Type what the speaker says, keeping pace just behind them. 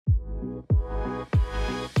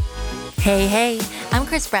Hey, I'm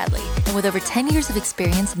Chris Bradley, and with over 10 years of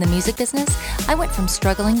experience in the music business, I went from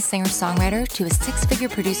struggling singer-songwriter to a six-figure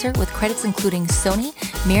producer with credits including Sony,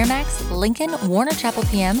 Miramax, Lincoln, Warner Chappell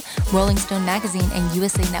PM, Rolling Stone Magazine, and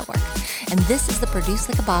USA Network. And this is the Produce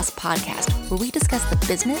Like a Boss podcast, where we discuss the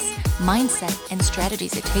business, mindset, and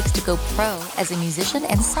strategies it takes to go pro as a musician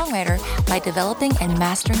and songwriter by developing and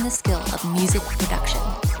mastering the skill of music production.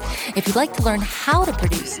 If you'd like to learn how to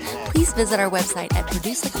produce, please visit our website at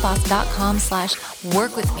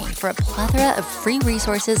producelikeaboss.com/work with me for a plethora of free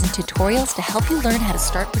resources and tutorials to help you learn how to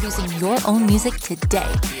start producing your own music today.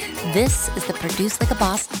 This is the Produce Like a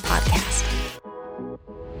Boss podcast.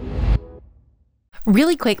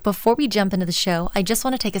 Really quick, before we jump into the show, I just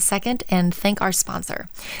want to take a second and thank our sponsor.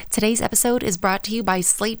 Today's episode is brought to you by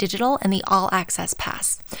Slate Digital and the All Access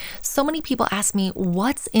Pass. So many people ask me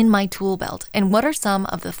what's in my tool belt and what are some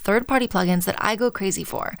of the third-party plugins that I go crazy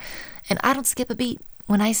for. And I don't skip a beat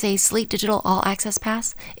when I say Slate Digital All Access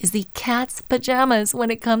Pass is the cat's pajamas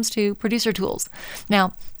when it comes to producer tools.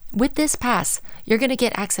 Now, with this pass, you're going to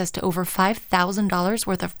get access to over $5,000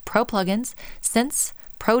 worth of pro plugins, synths,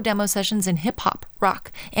 pro demo sessions in hip hop,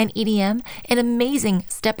 rock, and EDM, and amazing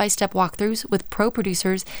step-by-step walkthroughs with pro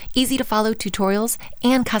producers, easy to follow tutorials,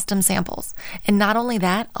 and custom samples. And not only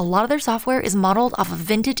that, a lot of their software is modeled off of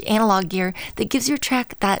vintage analog gear that gives your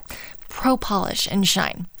track that pro polish and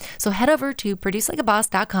shine. So head over to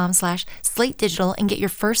producelikeaboss.com/Slate Digital and get your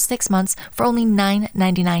first 6 months for only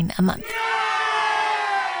 $9.99 a month.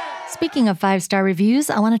 Speaking of 5-star reviews,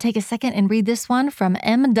 I want to take a second and read this one from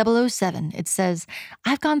M007. It says,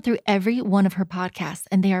 I've gone through every one of her podcasts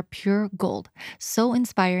and they are pure gold. So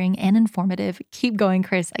inspiring and informative. Keep going,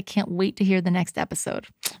 Chris. I can't wait to hear the next episode.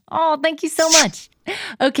 Oh, thank you so much.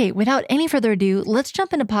 Okay, without any further ado, let's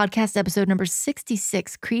jump into podcast episode number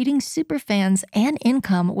 66, Creating Superfans and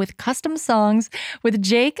Income with Custom Songs with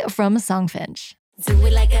Jake from Songfinch. Do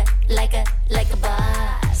it like a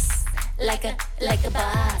boss. Like a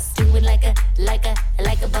boss. Do it like a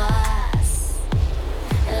boss.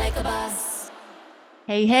 Like a boss.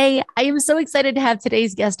 Hey, I am so excited to have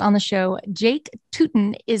today's guest on the show. Jake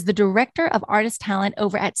Tootin is the Director of Artist Talent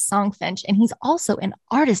over at Songfinch, and he's also an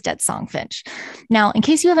artist at Songfinch. Now, in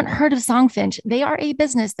case you haven't heard of Songfinch, they are a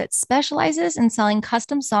business that specializes in selling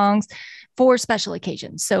custom songs for special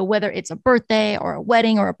occasions. So whether it's a birthday or a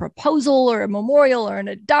wedding or a proposal or a memorial or an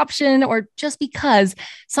adoption, or just because,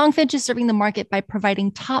 Songfinch is serving the market by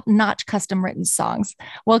providing top-notch custom written songs.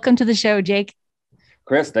 Welcome to the show, Jake.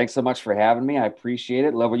 Chris, thanks so much for having me. I appreciate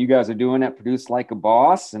it. Love what you guys are doing at Produce Like a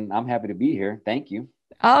Boss, and I'm happy to be here. Thank you.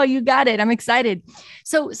 Oh, you got it. I'm excited.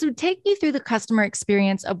 So take me through the customer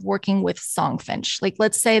experience of working with Songfinch. Like,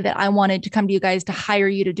 let's say that I wanted to come to you guys to hire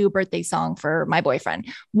you to do a birthday song for my boyfriend.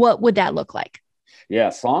 What would that look like? Yeah,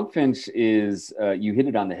 Songfinch is, you hit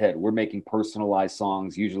it on the head. We're making personalized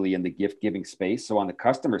songs, usually in the gift giving space. So on the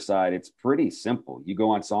customer side, it's pretty simple. You go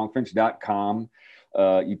on songfinch.com.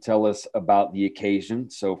 You tell us about the occasion.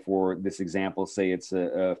 So for this example, say it's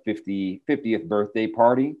a 50th birthday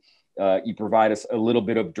party. You provide us a little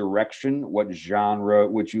bit of direction. What genre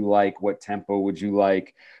would you like? What tempo would you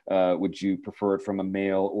like? Would you prefer it from a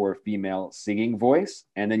male or a female singing voice?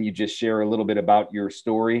 And then you just share a little bit about your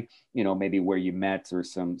story, maybe where you met or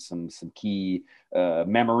some key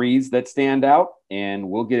memories that stand out. And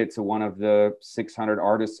we'll get it to one of the 600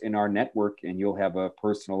 artists in our network, and you'll have a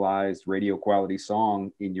personalized radio quality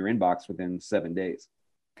song in your inbox within 7 days.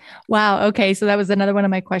 Wow. Okay. So that was another one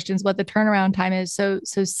of my questions, what the turnaround time is. So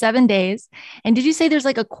 7 days. And did you say there's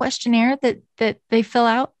like a questionnaire that they fill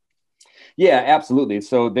out? Yeah, absolutely.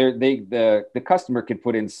 So the customer can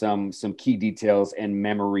put in some key details and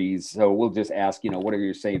memories. So we'll just ask, what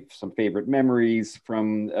are some favorite memories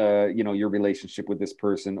from, your relationship with this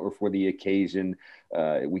person, or for the occasion.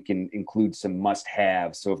 We can include some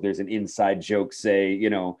must-haves. So if there's an inside joke, you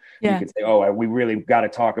can say, we really got to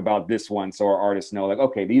talk about this one. So our artists know, like,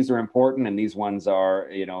 okay, these are important, and these ones are,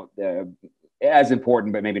 as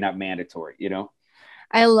important, but maybe not mandatory,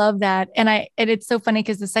 I love that. And it's so funny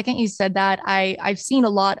because the second you said that, I've seen a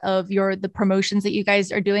lot of the promotions that you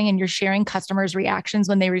guys are doing, and you're sharing customers' reactions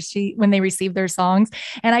when they receive their songs.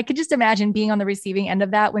 And I could just imagine being on the receiving end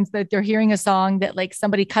of that when they're hearing a song that like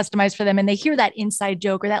somebody customized for them, and they hear that inside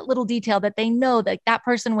joke or that little detail that they know that that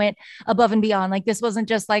person went above and beyond. Like, this wasn't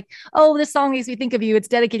just like, oh, this song makes me think of you, it's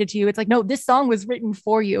dedicated to you. It's like, no, this song was written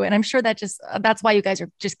for you. And I'm sure that's why you guys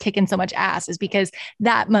are just kicking so much ass, is because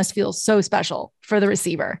that must feel so special for the receiver.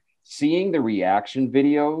 Seeing the reaction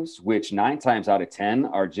videos, which 9 times out of 10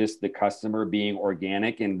 are just the customer being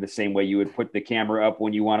organic in the same way you would put the camera up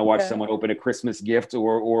when you want to watch someone open a Christmas gift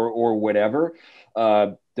or whatever.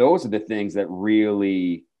 Those are the things that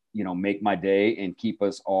really make my day and keep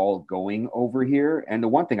us all going over here. And the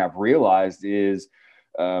one thing I've realized is,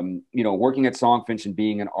 working at Songfinch and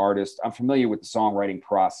being an artist, I'm familiar with the songwriting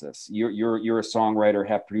process. You're a songwriter,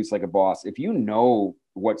 have produced like a boss. If you know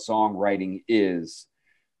what songwriting is,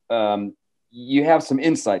 you have some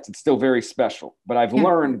insights. It's still very special, but I've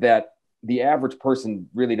learned that the average person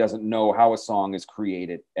really doesn't know how a song is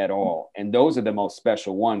created at all. And those are the most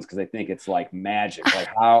special ones, because I think it's like magic. Like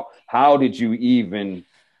how did you even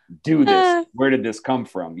do this? Where did this come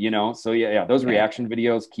from? So those reaction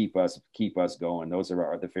videos keep us going. Those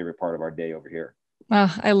are the favorite part of our day over here.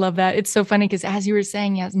 Oh, I love that. It's so funny because as you were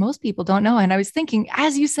saying, yes, most people don't know. And I was thinking,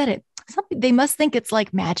 as you said it, they must think it's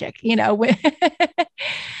like magic,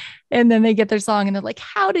 and then they get their song and they're like,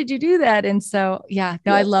 how did you do that? And so,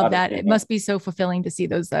 I love that. It must be so fulfilling to see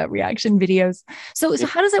those reaction videos. So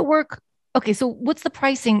how does it work? Okay. So what's the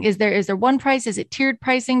pricing? Is there one price? Is it tiered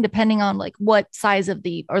pricing depending on like what size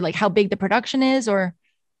or like how big the production is, or?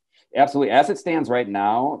 Absolutely. As it stands right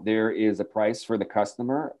now, there is a price for the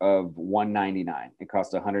customer of $199. It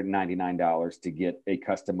costs $199 to get a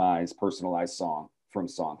customized, personalized song from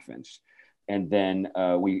Songfinch. And then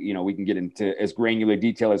we can get into as granular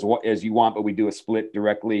detail as you want, but we do a split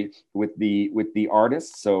directly with the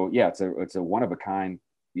artist. So it's a one of a kind,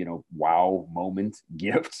 wow moment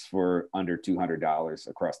gifts for under $200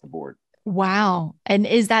 across the board. Wow. And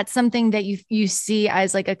is that something that you see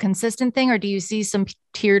as like a consistent thing, or do you see some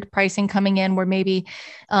tiered pricing coming in where maybe,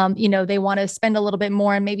 they want to spend a little bit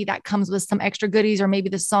more and maybe that comes with some extra goodies, or maybe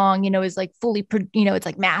the song, is like fully, it's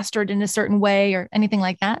like mastered in a certain way or anything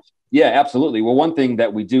like that? Yeah, absolutely. Well, one thing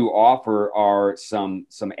that we do offer are some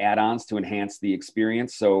add-ons to enhance the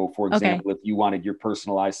experience. So, for example, if you wanted your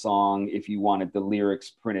personalized song, if you wanted the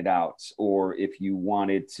lyrics printed out, or if you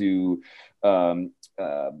wanted to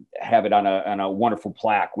have it on a wonderful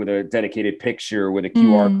plaque with a dedicated picture with a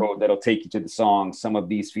QR code that'll take you to the song, some of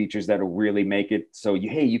these features that'll really make it so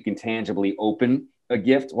you can tangibly open a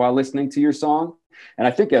gift while listening to your song. And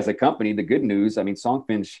I think as a company, the good news,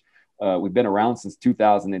 Songfinch, we've been around since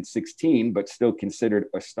 2016, but still considered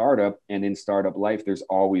a startup. And in startup life, there's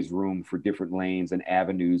always room for different lanes and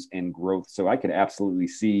avenues and growth. So I could absolutely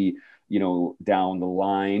see, down the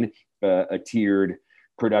line, a tiered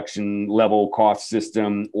production level cost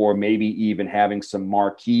system, or maybe even having some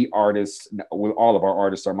marquee artists. Well, all of our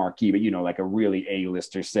artists are marquee, but like a really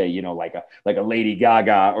A-lister, say, like a Lady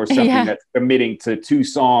Gaga or something that's committing to 2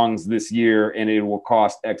 songs this year, and it will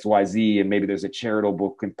cost XYZ, and maybe there's a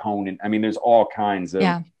charitable component. There's all kinds of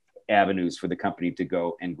avenues for the company to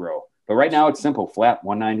go and grow. But right now it's simple, flat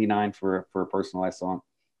 $199 for a personalized song.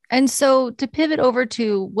 And so to pivot over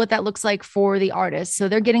to what that looks like for the artist. So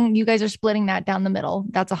you guys are splitting that down the middle.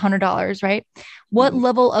 That's $100, right? What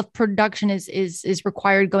level of production is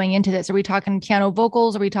required going into this? Are we talking piano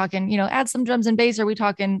vocals? Are we talking, add some drums and bass? Are we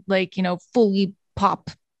talking like, fully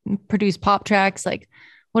produced pop tracks? Like,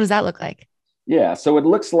 what does that look like? Yeah, so it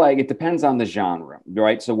looks like it depends on the genre,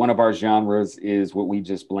 right? So one of our genres is what we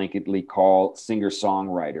just blanketly call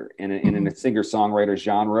singer-songwriter. And in a singer-songwriter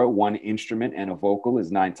genre, one instrument and a vocal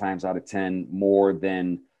is 9 times out of 10 more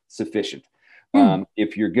than sufficient.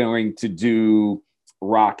 If you're going to do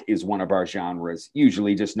rock is one of our genres,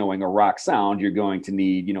 usually just knowing a rock sound, you're going to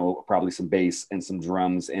need, probably some bass and some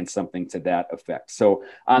drums and something to that effect. So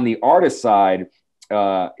on the artist side,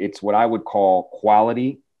 it's what I would call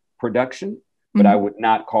quality production, but I would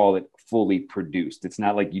not call it fully produced. It's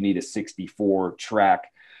not like you need a 64 track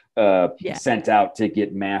sent out to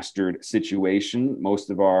get mastered situation. Most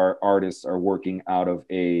of our artists are working out of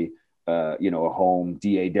a home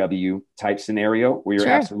DAW type scenario where you're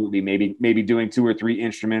absolutely maybe doing 2 or 3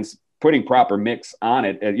 instruments, putting proper mix on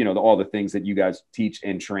it, all the things that you guys teach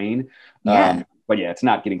and train. But it's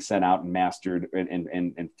not getting sent out and mastered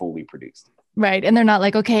and fully produced. Right. And they're not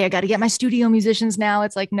like, okay, I got to get my studio musicians now.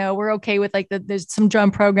 It's like, no, we're okay with like there's some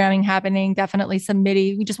drum programming happening, definitely some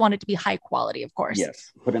MIDI. We just want it to be high quality, of course.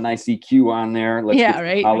 Yes. Put a nice EQ on there. Let's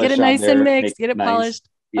get it nice and mixed, get it polished.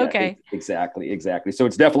 Yeah, okay. Exactly. So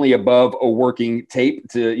it's definitely above a working tape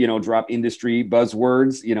to, drop industry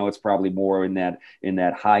buzzwords. It's probably more in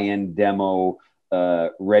that high-end demo,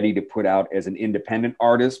 ready to put out as an independent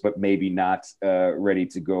artist, but maybe not ready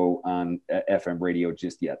to go on FM radio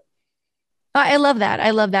just yet. I love that. I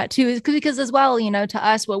love that too, because as well, to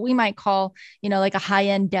us, what we might call, like a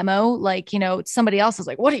high-end demo, like, somebody else is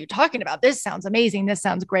like, what are you talking about? This sounds amazing. This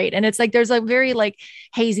sounds great. And it's like, there's a very like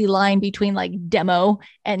hazy line between like demo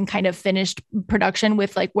and kind of finished production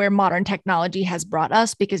with like where modern technology has brought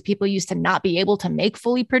us, because people used to not be able to make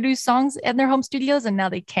fully produced songs in their home studios and now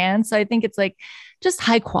they can. So I think it's like just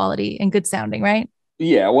high quality and good sounding, right?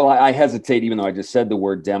 Yeah, well, I hesitate, even though I just said the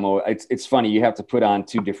word demo. It's funny. You have to put on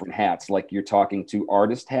two different hats. Like you're talking to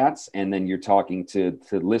artist hats, and then you're talking to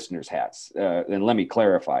listeners hats. And let me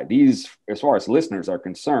clarify: these, as far as listeners are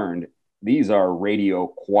concerned, these are radio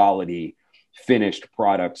quality, finished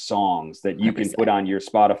product songs that you can put 100%. on your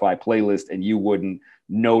Spotify playlist, and you wouldn't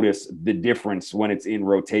notice the difference when it's in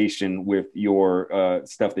rotation with your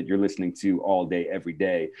stuff that you're listening to all day, every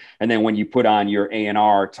day. And then when you put on your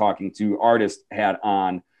A&R talking to artist hat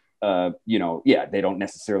on, yeah, they don't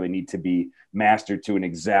necessarily need to be mastered to an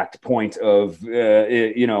exact point of,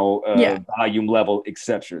 Yeah. volume level,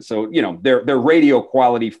 etc. So, they're radio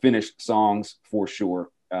quality finished songs for sure,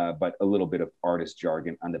 but a little bit of artist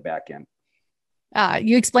jargon on the back end.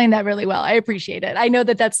 You explained that really well. I appreciate it. I know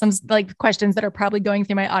that that's some like questions that are probably going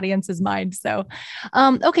through my audience's mind. So,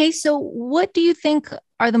 okay. So what do you think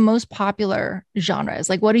are the most popular genres?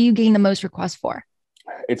 Like, what are you getting the most requests for?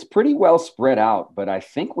 It's pretty well spread out, but I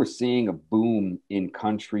think we're seeing a boom in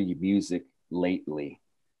country music lately.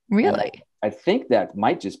 And Really? I think that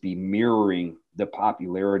might just be mirroring the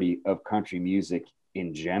popularity of country music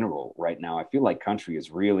in general right now. I feel like country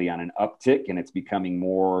is really on an uptick, and it's becoming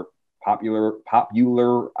more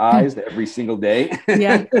popularized every single day.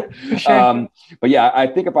 Yeah, for sure. But yeah, I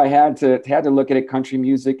think if I had to look at it, country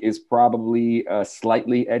music is probably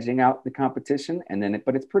slightly edging out the competition, and then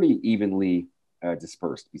but it's pretty evenly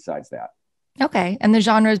dispersed besides that. Okay. And the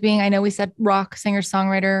genres being, I know we said rock, singer,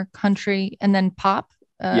 songwriter, country, and then pop,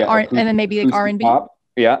 Yeah, and then maybe like acoustic R&B, pop.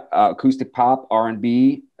 Yeah, acoustic pop,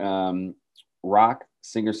 R&B, rock,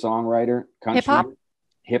 singer songwriter, hip country, hop.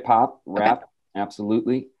 hip hop, Okay. rap,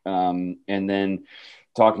 absolutely. And then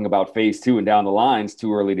talking about phase two and down the line, it's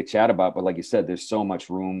too early to chat about, but like you said, there's so much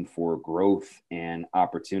room for growth and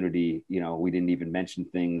opportunity. We didn't even mention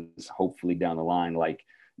things hopefully down the line like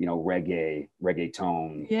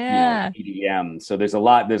reggaeton, Yeah. EDM. So there's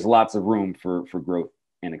lots of room for growth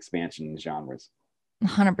and expansion in genres.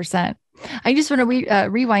 100%. I just want to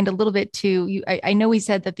rewind a little bit to you. I know we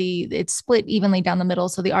said that it's split evenly down the middle,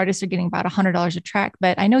 so the artists are getting about $100 a track.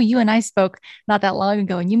 But I know you and I spoke not that long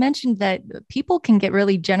ago, and you mentioned that people can get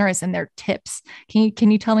really generous in their tips. Can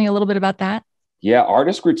you tell me a little bit about that? Yeah,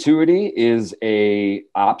 artist gratuity is a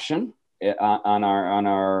option on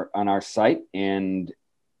our site, and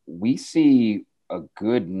we see a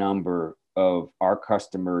good number of our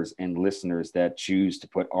customers and listeners that choose to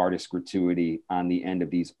put artist gratuity on the end of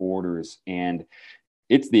these orders. And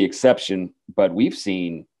it's the exception, but we've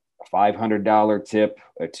seen a $500 tip,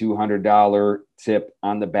 a $200 tip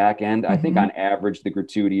on the back end. I think Mm-hmm. on average, the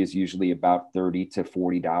gratuity is usually about $30 to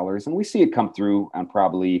 $40. And we see it come through on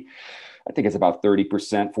probably, I think it's about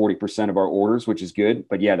 30%, 40% of our orders, which is good.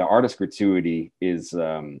 But yeah, the artist gratuity is,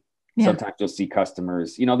 Yeah. sometimes you'll see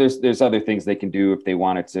customers, there's other things they can do if they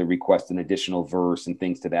wanted to request an additional verse and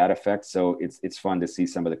things to that effect. So it's fun to see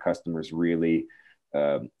some of the customers really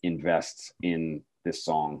invest in this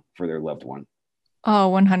song for their loved one.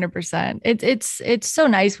 Oh, 100%. It's so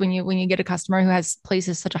nice when you get a customer who has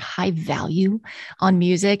places such a high value on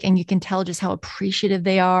music, and you can tell just how appreciative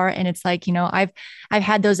they are. And it's like, I've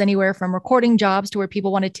had those anywhere from recording jobs to where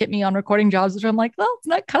people want to tip me on recording jobs, which I'm like, well, it's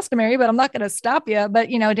not customary, but I'm not going to stop you. But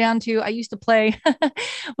down to I used to play,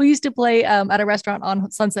 we used to play at a restaurant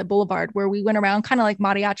on Sunset Boulevard where we went around kind of like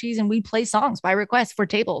mariachis, and we'd play songs by request for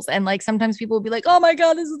tables. And like sometimes people would be like, oh my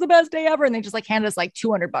God, this is the best day ever. And they just like hand us like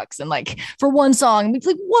 $200 and like for one song. And it's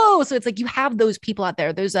like, whoa. So it's like you have those people out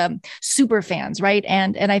there, those super fans, right?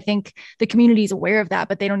 And I think the community is aware of that,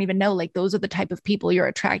 but they don't even know like those are the type of people you're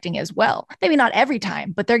attracting as well. Maybe not every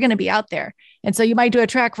time, but they're going to be out there. And so you might do a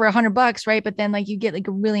track for $100, right? But then like you get like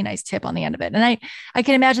a really nice tip on the end of it. And I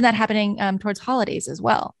can imagine that happening towards holidays as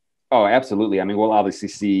well. Oh, absolutely. I mean, we'll obviously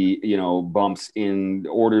see, bumps in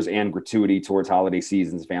orders and gratuity towards holiday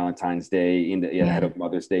seasons, Valentine's Day, ahead Yeah. of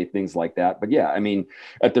Mother's Day, things like that. But yeah, I mean,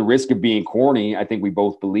 at the risk of being corny, I think we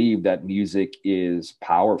both believe that music is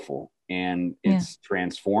powerful and Yeah. it's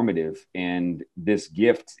transformative. And this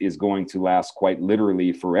gift is going to last quite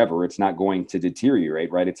literally forever. It's not going to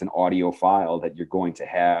deteriorate, right? It's an audio file that you're going to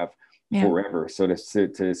have Yeah. forever. So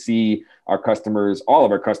to see our customers, all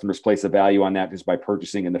of our customers, place a value on that just by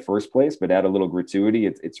purchasing in the first place, but add a little gratuity,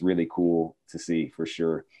 it's really cool to see for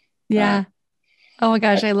sure. Uh, Yeah. Oh my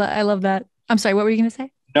gosh. I love that. I'm sorry. What were you going to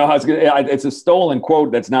say? no, it's a stolen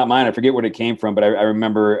quote. That's not mine. I forget where it came from, but I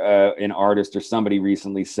remember an artist or somebody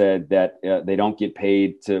recently said that they don't get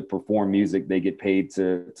paid to perform music. They get paid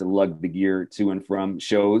to lug the gear to and from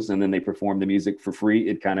shows, and then they perform the music for free.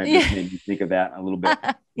 It kind of just Yeah. made me think of that a little bit.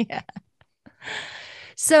 Yeah.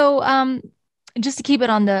 So, just to keep it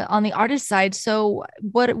on the artist side, so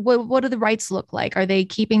what do the rights look like? Are they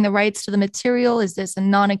keeping the rights to the material? Is this a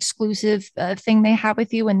non-exclusive thing they have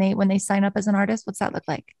with you when they sign up as an artist? What's that look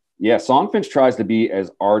like? Yeah, Songfinch tries to be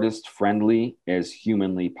as artist friendly as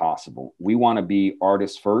humanly possible. We want to be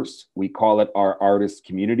artist first. We call it our artist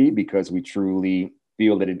community because we truly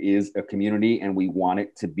feel that it is a community and we want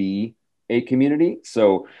it to be a community.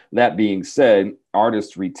 So that being said,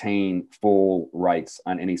 artists retain full rights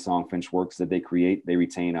on any Songfinch works that they create. They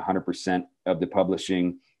retain 100% of the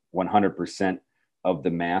publishing, 100% of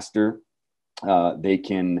the master. They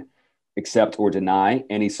can accept or deny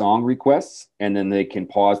any song requests, and then they can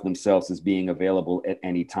pause themselves as being available at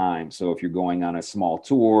any time. So if you're going on a small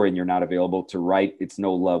tour and you're not available to write, it's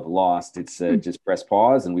no love lost. It's just press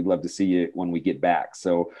pause, and we'd love to see you when we get back.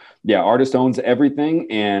 So yeah, artist owns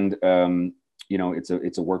everything, and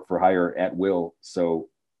it's a work for hire at will. So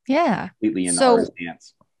Yeah. completely in the So artist's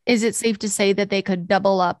hands. is it safe to say that they could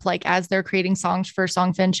double up, like as they're creating songs for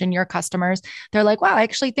Songfinch and your customers? They're like, wow, I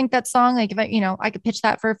actually think that song, like if I could pitch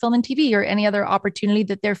that for film and TV or any other opportunity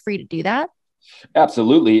that they're free to do that.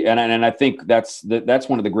 Absolutely, and I think that's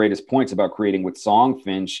one of the greatest points about creating with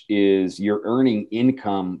Songfinch is you're earning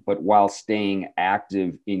income, but while staying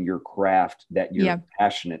active in your craft that you're Yeah.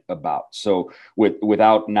 passionate about. So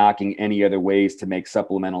without knocking any other ways to make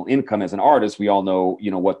supplemental income as an artist, we all know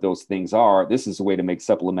what those things are. This is a way to make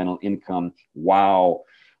supplemental income while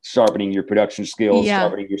sharpening your production skills, Yeah.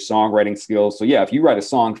 sharpening your songwriting skills. So yeah, if you write a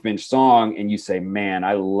Songfinch song and you say, man,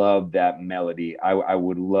 I love that melody, I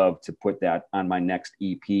would love to put that on my next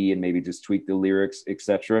EP and maybe just tweak the lyrics,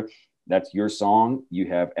 etc. That's your song. You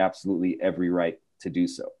have absolutely every right to do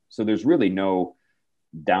so. So there's really no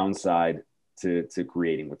downside to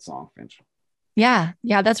creating with Songfinch. Yeah,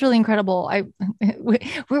 yeah, that's really incredible.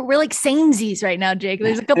 We're like samesies right now, Jake.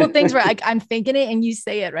 There's a couple of things where I'm thinking it and you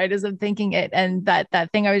say it right as I'm thinking it, and that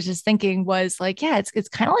thing I was just thinking was like, yeah, it's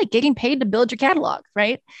kind of like getting paid to build your catalog,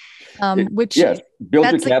 right? Which Yes, build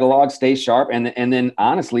your that's like, catalog, stay sharp, and then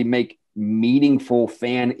honestly make meaningful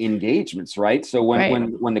fan engagements, right? So when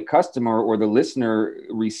right. when the customer or the listener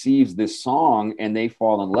receives this song and they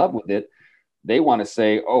fall in love with it, they want to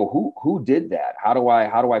say, oh, who did that? How do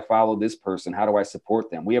I follow this person? How do I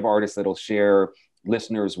support them? We have artists that'll share,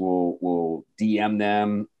 listeners will DM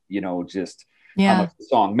them, just how Yeah. much the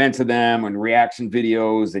song meant to them and reaction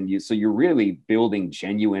videos. And so you're really building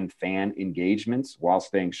genuine fan engagements while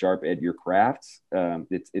staying sharp at your crafts.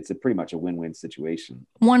 It's a pretty much a win-win situation.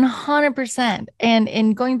 100%.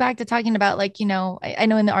 And going back to talking about like, I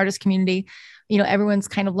know in the artist community, everyone's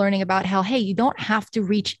kind of learning about how, hey, you don't have to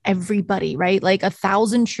reach everybody, right? Like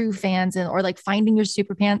 1,000 true fans or like finding your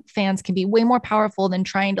fans can be way more powerful than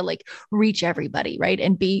trying to like reach everybody, right?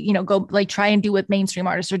 And be, go like try and do what mainstream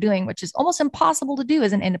artists are doing, which is almost impossible to do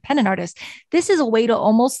as an independent artist. This is a way to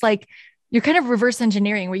almost like you're kind of reverse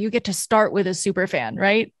engineering where you get to start with a super fan,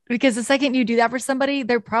 right? Because the second you do that for somebody,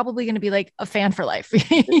 they're probably going to be like a fan for life,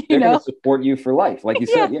 They're going to support you for life. Like you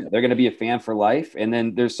Yeah. said, yeah, they're going to be a fan for life. And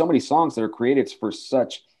then there's so many songs that are created for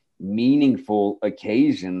such meaningful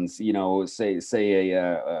occasions, say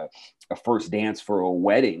a first dance for a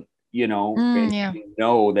wedding, and Yeah. you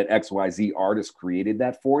know that XYZ artist created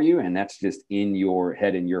that for you. And that's just in your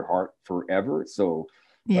head and your heart forever. So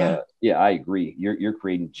Yeah. yeah, I agree. You're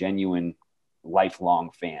creating genuine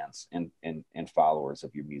lifelong fans and followers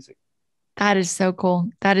of your music. That is so cool.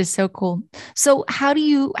 That is so cool. So how do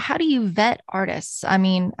you vet artists? I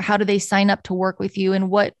mean, how do they sign up to work with you,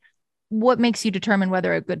 and what makes you determine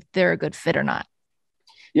whether they're a good fit or not?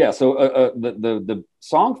 Yeah, so the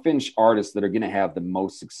Songfinch artists that are going to have the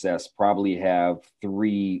most success probably have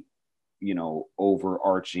three,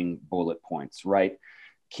 overarching bullet points, right?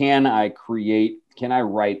 Can I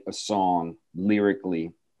write a song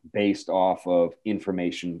lyrically based off of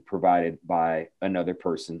information provided by another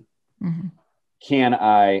person? Mm-hmm. Can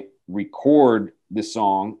I record the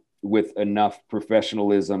song with enough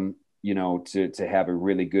professionalism, to have a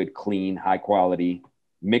really good, clean, high quality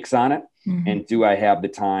mix on it? Mm-hmm. And do I have the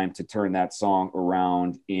time to turn that song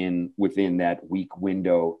around within that week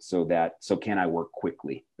window? So can I work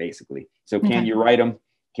quickly, basically? So can Okay. you write them?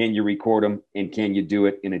 Can you record them? And can you do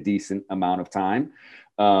it in a decent amount of time?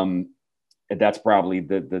 And that's probably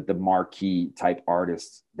the marquee type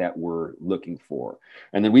artists that we're looking for.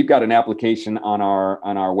 And then we've got an application on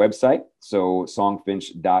our website. So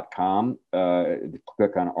songfinch.com,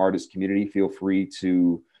 click on artist community, feel free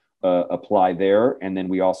to apply there. And then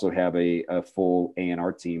we also have a full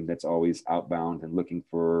A&R team that's always outbound and looking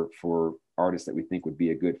for artists that we think would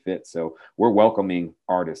be a good fit. So we're welcoming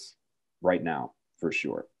artists right now for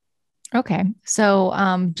sure. Okay.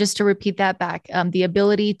 So just to repeat that back, the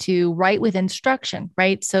ability to write with instruction,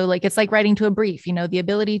 right? So like it's like writing to a brief, the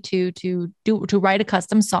ability to write a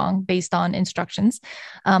custom song based on instructions,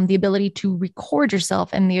 the ability to record yourself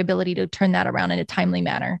and the ability to turn that around in a timely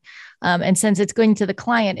manner. And since it's going to the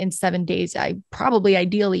client in 7 days, I probably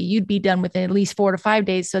ideally you'd be done within at least 4 to 5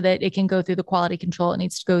 days so that it can go through the quality control it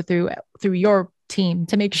needs to go through your team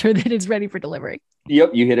to make sure that it's ready for delivery.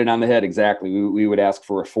 Yep, you hit it on the head. Exactly. We would ask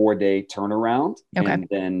for a 4-day turnaround, Okay. and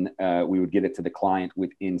then we would get it to the client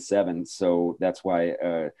within 7. So that's why,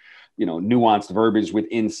 nuanced verbiage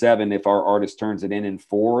within 7. If our artist turns it in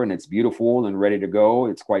 4 and it's beautiful and ready to go,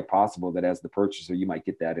 it's quite possible that as the purchaser, you might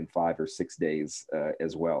get that in 5 or 6 days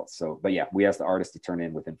as well. So, but yeah, we ask the artist to turn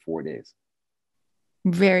in within 4 days.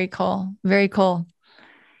 Very cool. Very cool.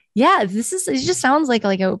 Yeah, it just sounds like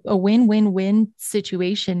a win-win-win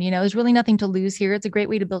situation. There's really nothing to lose here. It's a great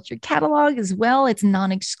way to build your catalog as well. It's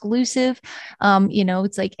non-exclusive.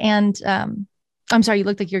 It's like, and I'm sorry, you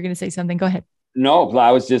looked like you're going to say something. Go ahead. No,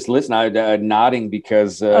 I was just listening, nodding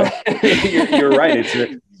because you're right.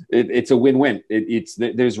 It's a win-win.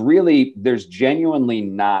 There's genuinely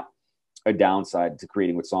not a downside to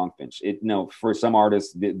creating with Songfinch. For some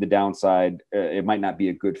artists, the downside, it might not be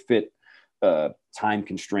a good fit. Time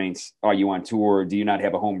constraints. Are you on tour? Do you not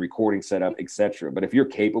have a home recording setup, etc.? But if you're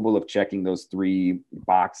capable of checking those 3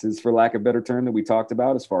 boxes, for lack of a better term, that we talked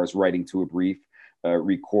about, as far as writing to a brief,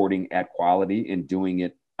 recording at quality, and doing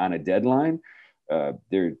it on a deadline,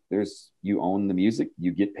 there's you own the music,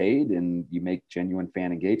 you get paid, and you make genuine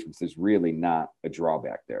fan engagements. There's really not a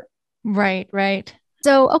drawback there. Right, right.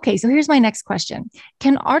 So here's my next question.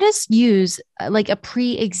 Can artists use like a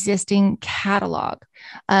pre-existing catalog?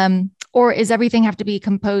 Or is everything have to be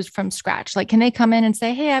composed from scratch? Like, can they come in and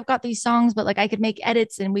say, hey, I've got these songs, but like I could make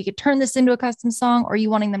edits and we could turn this into a custom song? Or are you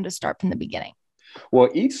wanting them to start from the beginning? Well,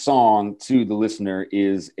 each song to the listener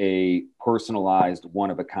is a personalized,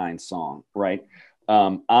 one-of-a-kind song, right?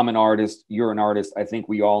 I'm an artist. You're an artist. I think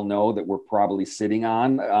we all know that we're probably sitting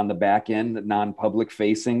on the back end, non-public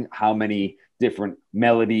facing, how many different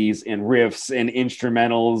melodies and riffs and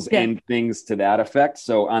instrumentals and things to that effect.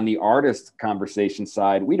 So on the artist conversation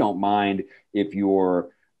side, we don't mind if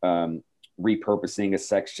you're repurposing a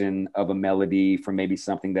section of a melody from maybe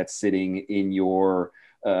something that's sitting in your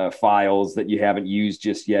files that you haven't used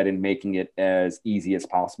just yet, and making it as easy as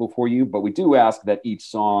possible for you. But we do ask that each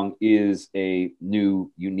song is a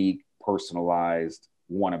new, unique, personalized,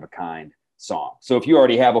 one-of-a-kind song. So if you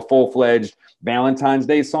already have a full-fledged Valentine's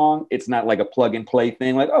Day song, it's not like a plug and play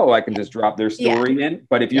thing, like, oh, I can just drop their story in.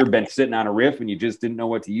 But if you've been sitting on a riff and you just didn't know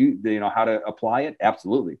what to use, how to apply it,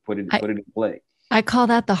 absolutely put it in play. I call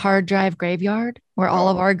that the hard drive graveyard where all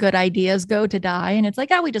of our good ideas go to die. And it's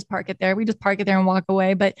like, we just park it there. We just park it there and walk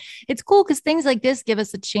away. But it's cool because things like this give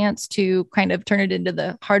us a chance to kind of turn it into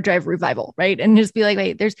the hard drive revival, right? And just be like,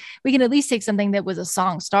 wait, we can at least take something that was a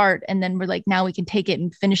song start. And then we're like, now we can take it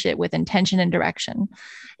and finish it with intention and direction.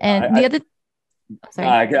 And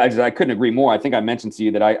I couldn't agree more. I think I mentioned to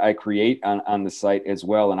you that I create on the site as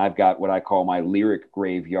well. And I've got what I call my lyric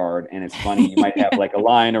graveyard. And it's funny, you might have like a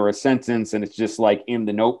line or a sentence and it's just like in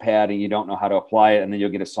the notepad and you don't know how to apply it. And then you'll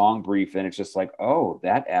get a song brief and it's just like, oh,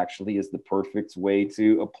 that actually is the perfect way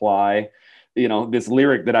to apply, this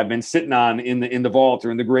lyric that I've been sitting on in the vault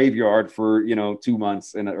or in the graveyard for, 2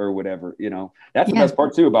 months or whatever, that's the best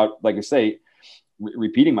part too about, like I say,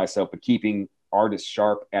 repeating myself, but keeping artists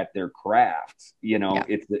sharp at their craft.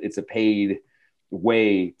 It's a paid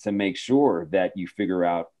way to make sure that you figure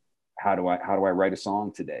out how do I write a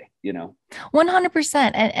song today,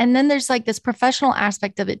 100%. And then there's like this professional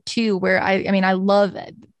aspect of it too, where I love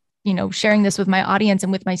sharing this with my audience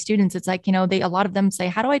and with my students. It's like, a lot of them say,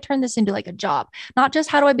 how do I turn this into like a job? Not just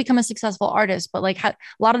how do I become a successful artist, but like a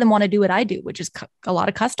lot of them want to do what I do, which is a lot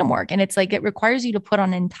of custom work. And it's like, it requires you to put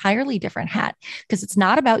on an entirely different hat because it's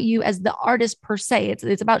not about you as the artist per se.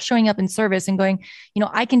 It's about showing up in service and going,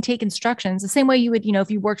 I can take instructions the same way you would,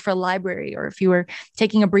 if you worked for a library or if you were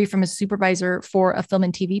taking a brief from a supervisor for a film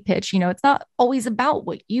and TV pitch, it's not always about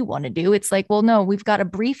what you want to do. It's like, well, no, we've got a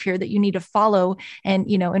brief here that you need to follow. And,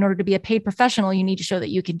 in order to be a paid professional, you need to show that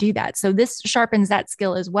you can do that. So this sharpens that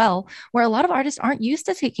skill as well, where a lot of artists aren't used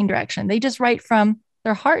to taking direction. They just write from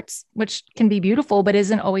their hearts, which can be beautiful, but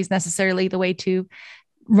isn't always necessarily the way to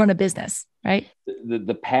run a business, right?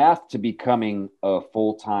 The path to becoming a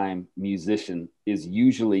full-time musician is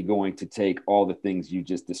usually going to take all the things you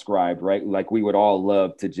just described, right? Like we would all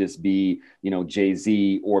love to just be,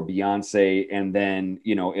 Jay-Z or Beyonce, and then,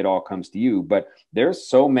 it all comes to you. But there's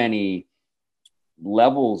so many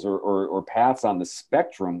levels or paths on the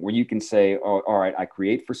spectrum where you can say, oh, all right, I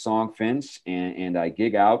create for Songfinch and I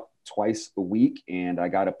gig out twice a week, and I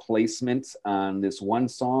got a placement on this one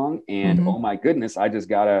song. And oh my goodness, I just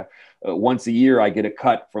got once a year, I get a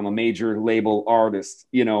cut from a major label artist.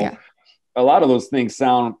 Yeah. A lot of those things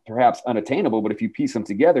sound perhaps unattainable, but if you piece them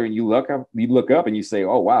together and you look up and you say,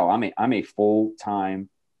 oh, wow, I'm a full-time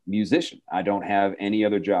musician. I don't have any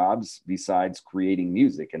other jobs besides creating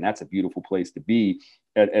music. And that's a beautiful place to be.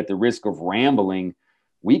 At the risk of rambling,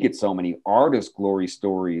 we get so many artist glory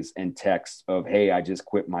stories and texts of, hey, I just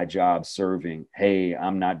quit my job serving. Hey,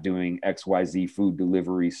 I'm not doing XYZ food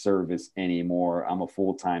delivery service anymore. I'm a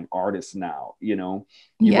full-time artist now. You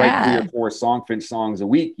write 3 or 4 Songfinch songs a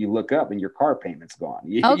week, you look up and your car payment's gone.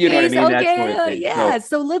 You know what I mean? Okay. That sort of thing. Yeah.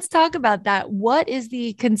 So let's talk about that. What is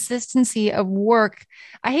the consistency of work?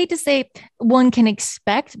 I hate to say one can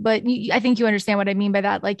expect, but I think you understand what I mean by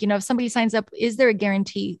that. Like, if somebody signs up, is there a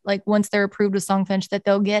guarantee, like once they're approved with Songfinch, that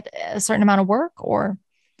they'll get a certain amount of work, or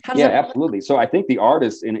how does absolutely. So I think the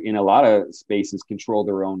artists in a lot of spaces control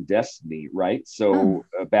their own destiny, right? So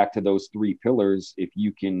back to those 3 pillars, if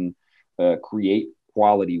you can create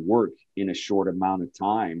quality work in a short amount of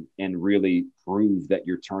time and really prove that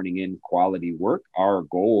you're turning in quality work, our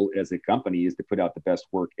goal as a company is to put out the best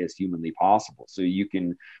work as humanly possible. So you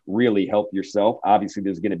can really help yourself. Obviously,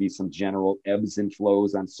 there's going to be some general ebbs and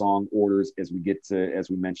flows on song orders as we get to, as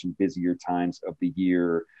we mentioned, busier times of the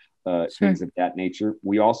year, things of that nature.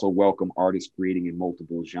 We also welcome artists creating in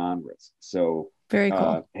multiple genres. So very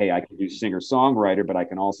cool. Hey, I can do singer-songwriter, but I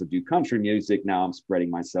can also do country music. Now I'm spreading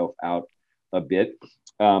myself out a bit.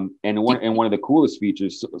 And one of the coolest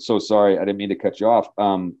features, so sorry, I didn't mean to cut you off.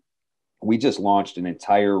 We just launched an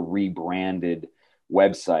entire rebranded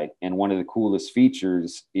website. And one of the coolest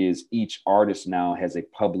features is each artist now has a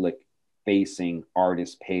public facing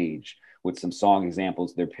artist page with some song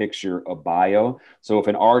examples, their picture, a bio. So if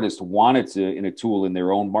an artist wanted to, in a tool in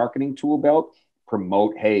their own marketing tool belt,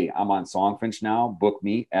 promote, hey, I'm on Songfinch now, book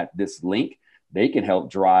me at this link, they can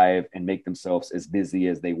help drive and make themselves as busy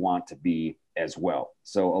as they want to be as well.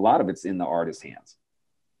 So a lot of it's in the artist's hands.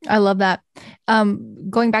 I love that.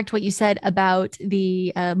 Going back to what you said about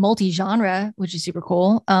the multi-genre, which is super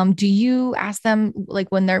cool. Do you ask them,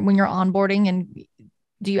 like when you're onboarding, and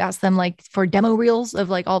do you ask them like for demo reels of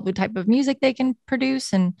like all the type of music they can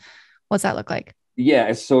produce, and what's that look like?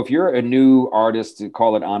 Yeah. So if you're a new artist, to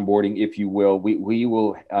call it onboarding, if you will, we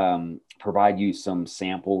will provide you some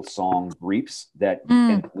sample song briefs that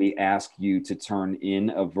and we ask you to turn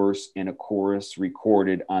in a verse and a chorus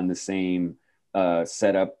recorded on the same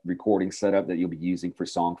recording setup that you'll be using for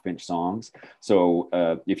Songfinch songs. So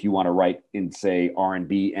if you want to write in, say,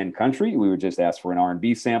 R&B and country, we would just ask for an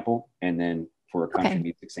R&B sample, and then for a country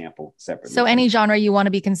music sample separately. So any genre you want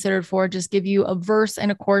to be considered for, just give you a verse and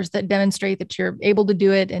a chorus that demonstrate that you're able to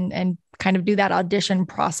do it, and kind of do that audition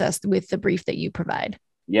process with the brief that you provide.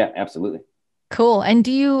 Yeah, absolutely. Cool. And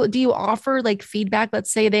do you offer like feedback?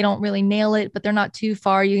 Let's say they don't really nail it, but they're not too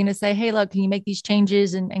far. You're going to say, hey, look, can you make these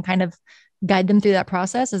changes, and kind of guide them through that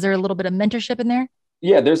process? Is there a little bit of mentorship in there?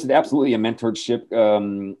 Yeah, there's absolutely a mentorship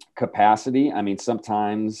capacity. I mean,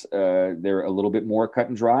 sometimes they're a little bit more cut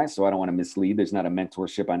and dry, so I don't want to mislead. There's not a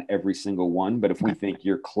mentorship on every single one, but if we think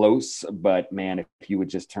you're close, but man, if you would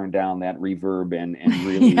just turn down that reverb and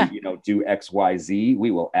really, do X, Y, Z, we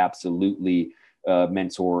will absolutely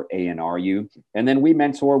mentor A&R you. And then we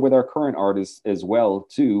mentor with our current artists as well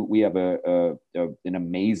too. We have an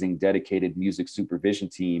amazing dedicated music supervision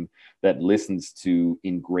team that listens to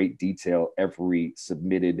in great detail every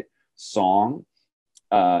submitted song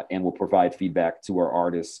and will provide feedback to our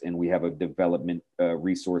artists. And we have a development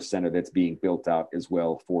resource center that's being built out as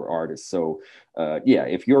well for artists. So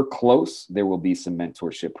if you're close, there will be some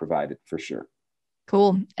mentorship provided for sure.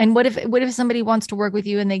 Cool. And what if somebody wants to work with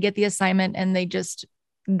you and they get the assignment and they're just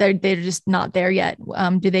not there yet?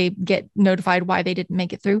 Do they get notified why they didn't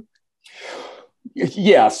make it through?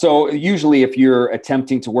 Yeah. So usually if you're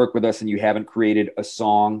attempting to work with us and you haven't created a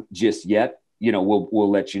song just yet, we'll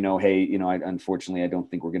let you know, hey, unfortunately, I don't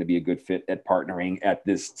think we're going to be a good fit at partnering at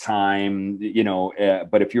this time,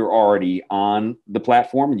 but if you're already on the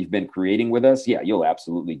platform and you've been creating with us, yeah, you'll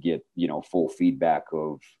absolutely get, full feedback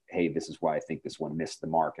of, hey, this is why I think this one missed the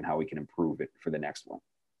mark and how we can improve it for the next one.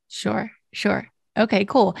 Sure. Okay,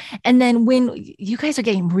 cool. And then when you guys are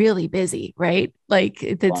getting really busy, right? Like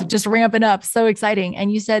it's just ramping up, so exciting.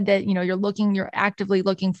 And you said that, you're actively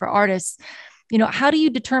looking for artists. How do you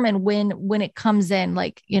determine when it comes in,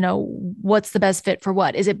 like, what's the best fit for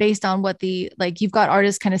what? Is it based on what the, like you've got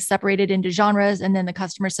artists kind of separated into genres and then the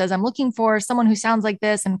customer says, I'm looking for someone who sounds like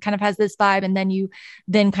this and kind of has this vibe. And then you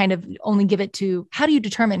then kind of only give it to, how do you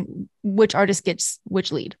determine which artist gets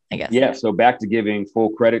which lead, I guess? Yeah, so back to giving full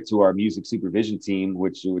credit to our music supervision team,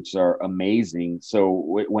 which are amazing. So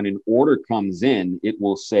when an order comes in, it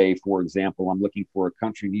will say, for example, I'm looking for a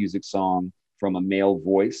country music song from a male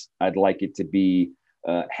voice. I'd like it to be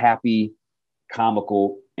happy,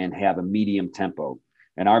 comical, and have a medium tempo.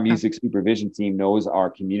 And our music supervision team knows our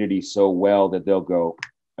community so well that they'll go,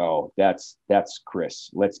 oh, that's Chris.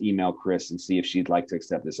 Let's email Chris and see if she'd like to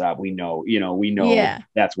accept this out. We know Yeah.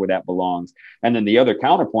 that's where that belongs. And then the other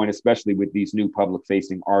counterpoint, especially with these new public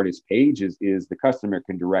facing artist pages, is the customer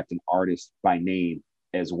can direct an artist by name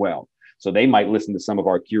as well. So they might listen to some of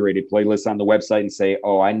our curated playlists on the website and say,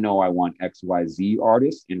 oh, I know I want XYZ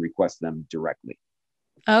artists, and request them directly.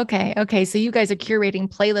 Okay. Okay. So you guys are curating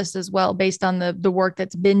playlists as well based on the work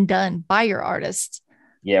that's been done by your artists.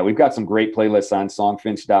 Yeah, we've got some great playlists on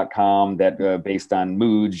songfinch.com that based on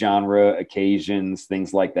mood, genre, occasions,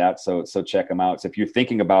 things like that. So check them out. So if you're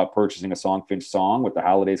thinking about purchasing a Songfinch song with the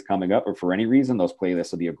holidays coming up or for any reason, those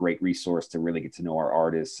playlists will be a great resource to really get to know our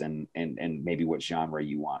artists and maybe what genre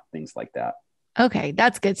you want, things like that. Okay,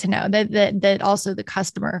 that's good to know that also the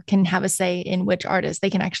customer can have a say in which artist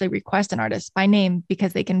they can actually request an artist by name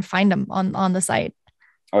because they can find them on the site.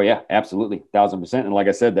 Oh yeah, absolutely, 1,000%. And like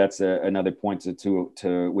I said, that's another point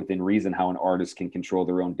to within reason how an artist can control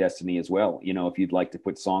their own destiny as well. You know, if you'd like to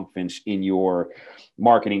put Songfinch in your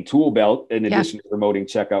marketing tool belt, in addition to promoting,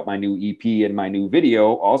 check out my new EP and my new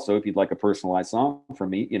video. Also, if you'd like a personalized song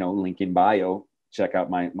from me, link in bio, check out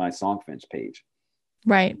my Songfinch page.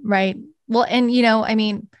 Right, right. Well, and I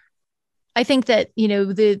mean, I think that,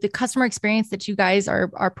 the customer experience that you guys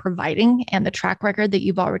are providing and the track record that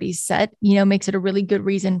you've already set, makes it a really good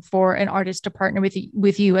reason for an artist to partner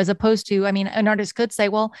with you, as opposed to, I mean, an artist could say,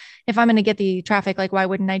 well, if I'm going to get the traffic, like, why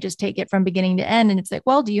wouldn't I just take it from beginning to end? And it's like,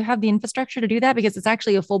 well, do you have the infrastructure to do that? Because it's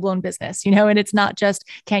actually a full blown business, and it's not just,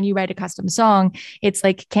 can you write a custom song? It's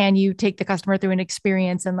like, can you take the customer through an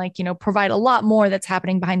experience and provide a lot more that's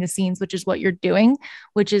happening behind the scenes, which is what you're doing,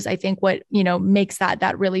 which is, I think, what, makes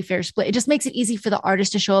that really fair split. It just makes it easy for the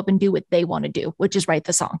artist to show up and do what they want to do, which is write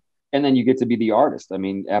the song. And then you get to be the artist. I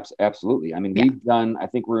mean, absolutely. I mean, we've done, I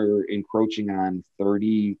think we're encroaching on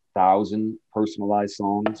 30,000 personalized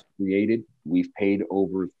songs created. We've paid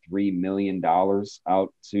over $3 million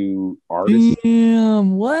out to artists.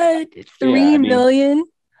 Damn, what? 3 million?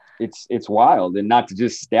 It's wild. And not to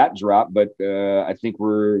just stat drop, but I think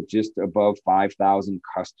we're just above 5,000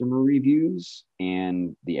 customer reviews,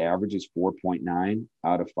 and the average is 4.9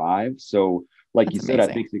 out of 5. So like That's you said,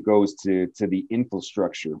 amazing. I think it goes to the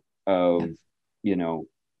infrastructure of, do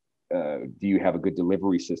you have a good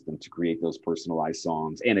delivery system to create those personalized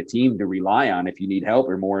songs, and a team to rely on if you need help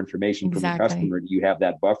or more information from the customer? Do you have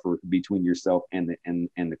that buffer between yourself and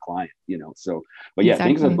the client? So, but yeah,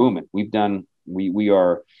 things are booming. We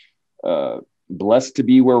are blessed to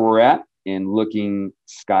be where we're at and looking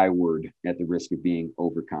skyward at the risk of being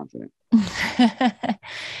overconfident.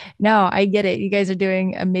 No, I get it. You guys are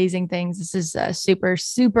doing amazing things. This is super,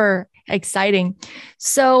 super exciting.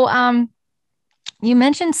 So, you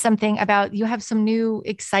mentioned something about you have some new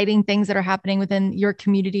exciting things that are happening within your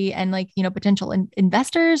community and potential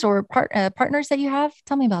investors or partners that you have.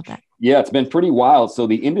 Tell me about that. Yeah, it's been pretty wild. So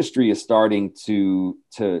the industry is starting to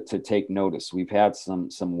take notice. We've had some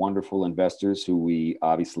wonderful investors who we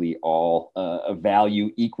obviously all value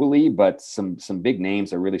equally, but some big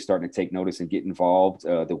names are really starting to take notice and get involved.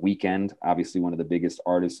 The Weeknd, obviously one of the biggest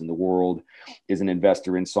artists in the world, is an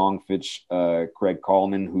investor in Songfinch. Craig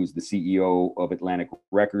Kallman, who's the CEO of Atlantic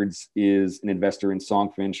Records, is an investor in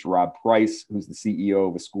Songfinch. Rob Price, who's the CEO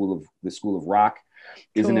of the School of Rock,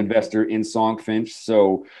 is an investor in Songfinch.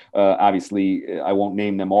 So obviously, I won't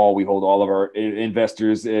name them all. We hold all of our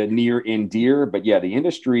investors near and dear. But yeah, the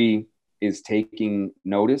industry is taking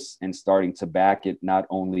notice and starting to back it, not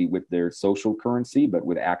only with their social currency, but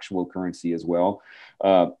with actual currency as well,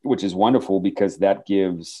 which is wonderful because that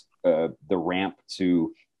gives the ramp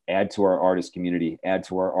to add to our artist community, add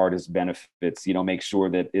to our artist benefits, make sure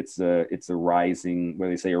that it's a rising, where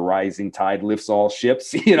they say a rising tide lifts all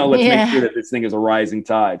ships, let's make sure that this thing is a rising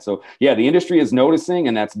tide. So yeah, the industry is noticing,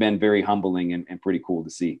 and that's been very humbling and pretty cool to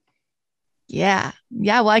see. Yeah.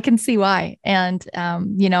 Yeah. Well, I can see why. And,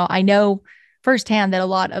 I know firsthand that a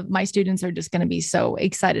lot of my students are just going to be so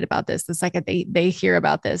excited about this the second they hear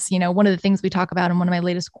about this. One of the things we talk about in one of my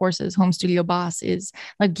latest courses, Home Studio Boss, is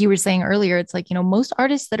like you were saying earlier, it's like, most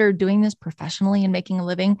artists that are doing this professionally and making a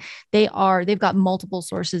living, they've got multiple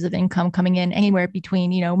sources of income coming in, anywhere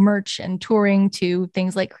between, merch and touring to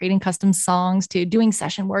things like creating custom songs to doing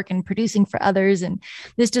session work and producing for others. And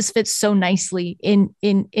this just fits so nicely in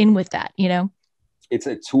with that. It's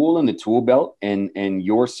a tool in the tool belt, and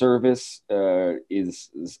your service is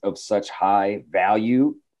of such high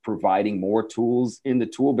value, providing more tools in the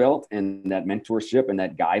tool belt, and that mentorship and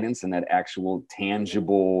that guidance and that actual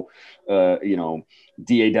tangible,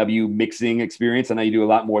 DAW mixing experience. I know you do a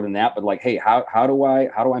lot more than that, but like, hey, how do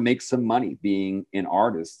I make some money being an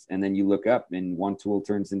artist? And then you look up, and one tool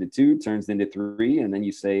turns into two, turns into three, and then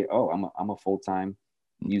you say, oh, I'm a full-time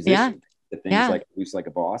musician. Yeah. The things like Produce Like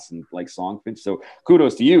a Boss and like Songfinch. So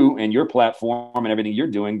kudos to you and your platform and everything you're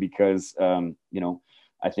doing, because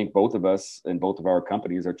I think both of us and both of our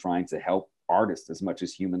companies are trying to help artists as much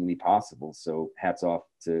as humanly possible. So hats off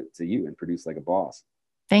to you and Produce Like a Boss.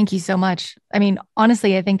 Thank you so much. I mean,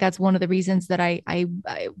 honestly, I think that's one of the reasons that I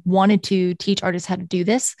wanted to teach artists how to do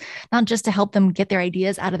this, not just to help them get their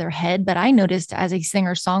ideas out of their head, but I noticed as a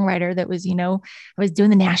singer songwriter that was, I was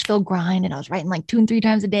doing the Nashville grind and I was writing like 2 and 3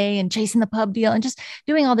 times a day and chasing the pub deal and just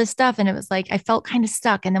doing all this stuff. And it was like, I felt kind of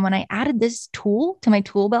stuck. And then when I added this tool to my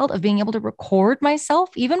tool belt of being able to record myself,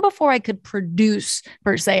 even before I could produce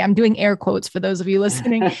per se, I'm doing air quotes for those of you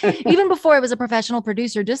listening, even before I was a professional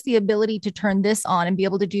producer, just the ability to turn this on and be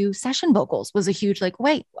able to do session vocals was a huge, like,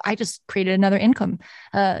 wait, I just created another income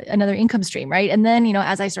stream. Right. And then,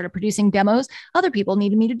 as I started producing demos, other people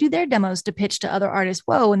needed me to do their demos to pitch to other artists.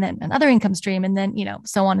 Whoa. And then another income stream. And then,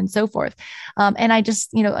 so on and so forth. And I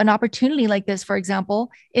just, an opportunity like this, for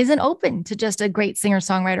example, isn't open to just a great singer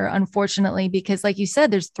songwriter, unfortunately, because like you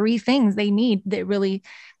said, there's 3 things they need that really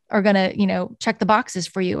are going to, check the boxes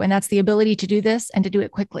for you. And that's the ability to do this and to do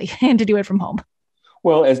it quickly and to do it from home.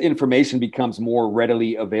 Well, as information becomes more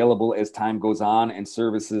readily available as time goes on, and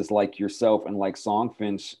services like yourself and like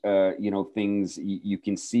Songfinch, things you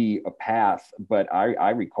can see a path. But I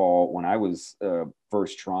recall when I was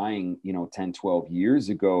first trying, 10, 12 years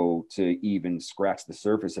ago to even scratch the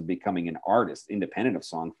surface of becoming an artist independent of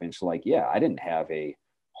Songfinch, I didn't have a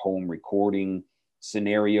home recording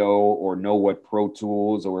scenario or know what Pro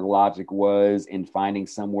Tools or Logic was, and finding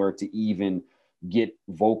somewhere to even get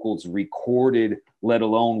vocals recorded, let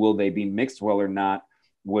alone will they be mixed well or not,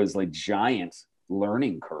 was like giant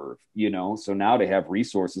learning curve, So now to have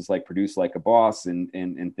resources like Produce Like a Boss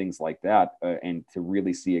and things like that, and to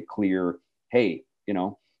really see a clear, hey,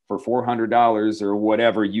 for $400 or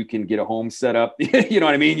whatever, you can get a home set up. You know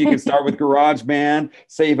what I mean? You can start with GarageBand,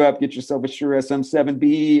 save up, get yourself a Shure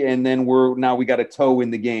SM7B, and then we got a toe in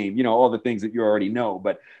the game, all the things that you already know.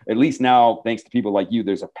 But at least now, thanks to people like you,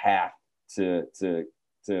 there's a path to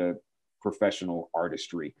professional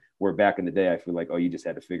artistry, where back in the day I feel like, you just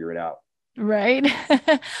had to figure it out. Right.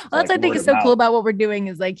 Well, that's I think is so cool about what we're doing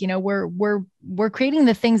is like, we're creating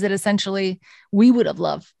the things that essentially we would have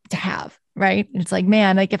loved to have. Right. It's like,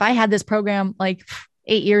 man, like if I had this program like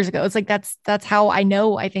 8 years ago, it's like that's how I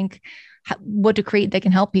know, I think, what to create that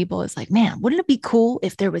can help people. Is like, man, wouldn't it be cool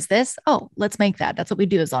if there was this? Oh, let's make that. That's what we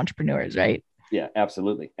do as entrepreneurs. Right. Yeah,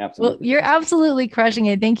 absolutely. Absolutely. Well, you're absolutely crushing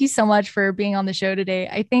it. Thank you so much for being on the show today.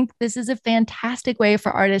 I think this is a fantastic way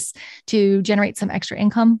for artists to generate some extra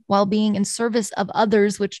income while being in service of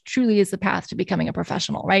others, which truly is the path to becoming a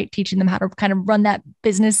professional, right? Teaching them how to kind of run that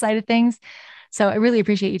business side of things. So I really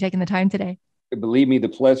appreciate you taking the time today. Believe me, the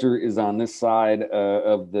pleasure is on this side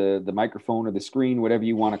of the microphone or the screen, whatever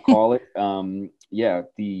you want to call it.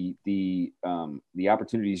 The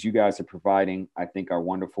opportunities you guys are providing, I think, are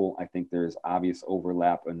wonderful. I think there's obvious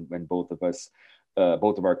overlap when both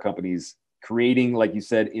of our companies creating, like you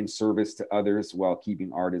said, in service to others while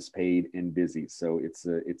keeping artists paid and busy. So it's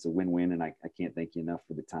a win-win, and I can't thank you enough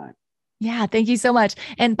for the time. Yeah, thank you so much.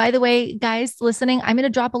 And by the way, guys listening, I'm going to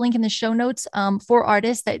drop a link in the show notes for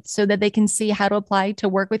artists so that they can see how to apply to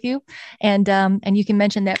work with you. And you can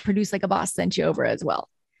mention that Produce Like a Boss sent you over as well.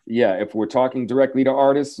 Yeah, if we're talking directly to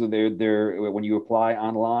artists, so they're when you apply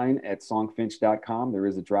online at songfinch.com, there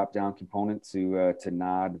is a drop-down component to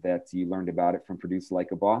nod that you learned about it from Produce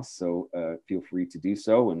Like a Boss. So feel free to do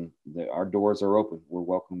so. And our doors are open. We're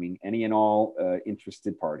welcoming any and all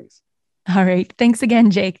interested parties. All right. Thanks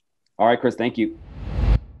again, Jake. All right, Chris, thank you.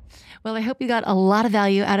 Well, I hope you got a lot of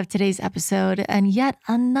value out of today's episode and yet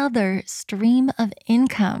another stream of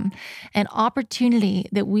income, an opportunity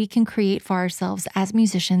that we can create for ourselves as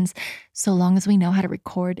musicians, so long as we know how to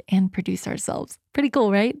record and produce ourselves. Pretty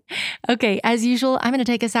cool, right? Okay, as usual, I'm going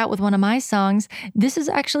to take us out with one of my songs. This is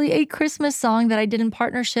actually a Christmas song that I did in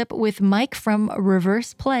partnership with Mike from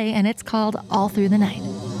Reverse Play, and it's called All Through the Night.